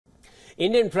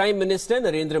Indian Prime Minister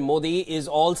Narendra Modi is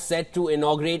all set to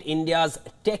inaugurate India's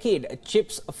Decade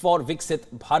Chips for Viksit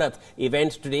Bharat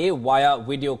event today via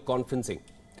video conferencing.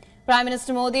 Prime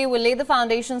Minister Modi will lay the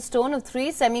foundation stone of 3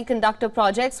 semiconductor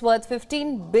projects worth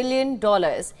 $15 billion,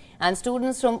 and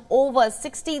students from over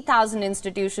 60,000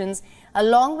 institutions,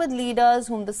 along with leaders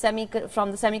from the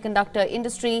semiconductor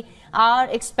industry, are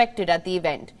expected at the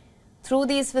event. Through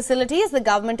these facilities, the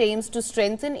government aims to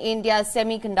strengthen India's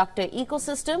semiconductor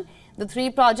ecosystem. The 3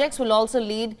 projects will also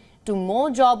lead to more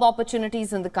job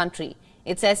opportunities in the country.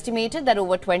 It's estimated that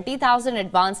over 20,000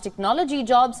 advanced technology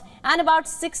jobs and about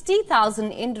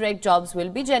 60,000 indirect jobs will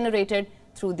be generated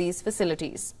through these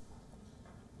facilities.